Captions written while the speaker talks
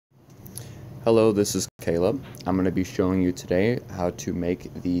Hello, this is Caleb. I'm going to be showing you today how to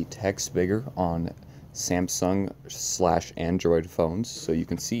make the text bigger on Samsung/Android phones so you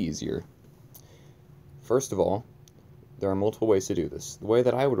can see easier. First of all, there are multiple ways to do this. The way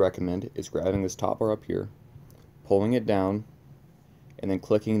that I would recommend is grabbing this top bar up here, pulling it down, and then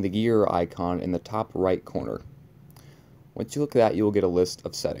clicking the gear icon in the top right corner. Once you look at that, you will get a list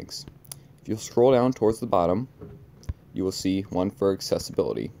of settings. If you scroll down towards the bottom, you will see one for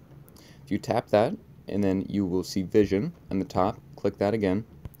accessibility. If you tap that, and then you will see vision in the top, click that again.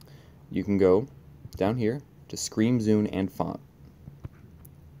 You can go down here to screen zoom and font.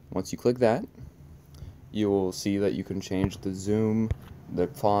 Once you click that, you will see that you can change the zoom, the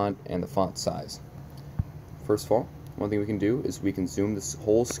font, and the font size. First of all, one thing we can do is we can zoom this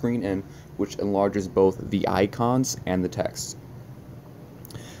whole screen in, which enlarges both the icons and the text.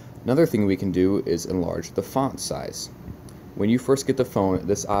 Another thing we can do is enlarge the font size. When you first get the phone,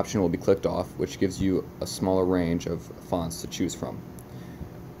 this option will be clicked off, which gives you a smaller range of fonts to choose from.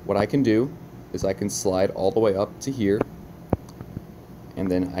 What I can do is I can slide all the way up to here,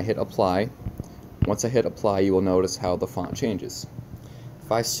 and then I hit apply. Once I hit apply, you will notice how the font changes. If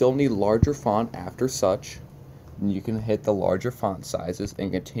I still need larger font after such, then you can hit the larger font sizes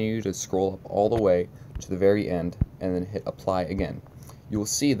and continue to scroll up all the way to the very end and then hit apply again. You will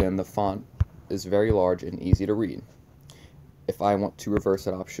see then the font is very large and easy to read. If I want to reverse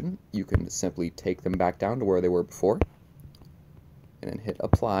that option, you can simply take them back down to where they were before and then hit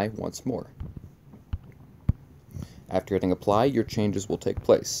apply once more. After hitting apply, your changes will take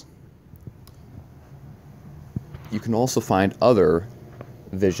place. You can also find other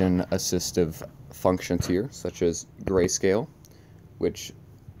vision assistive functions here, such as grayscale, which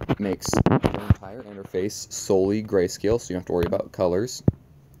makes the entire interface solely grayscale, so you don't have to worry about colors.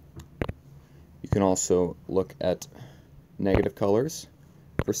 You can also look at negative colors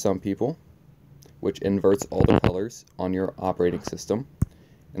for some people, which inverts all the colors on your operating system.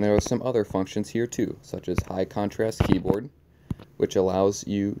 And there are some other functions here too, such as high contrast keyboard, which allows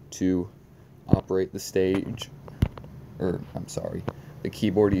you to operate the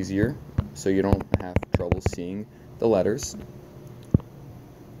keyboard easier, so you don't have trouble seeing the letters.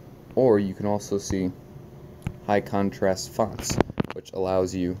 Or you can also see high contrast fonts, which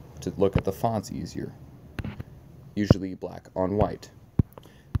allows you to look at the fonts easier, usually black on white.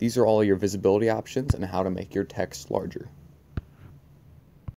 These are all your visibility options and how to make your text larger.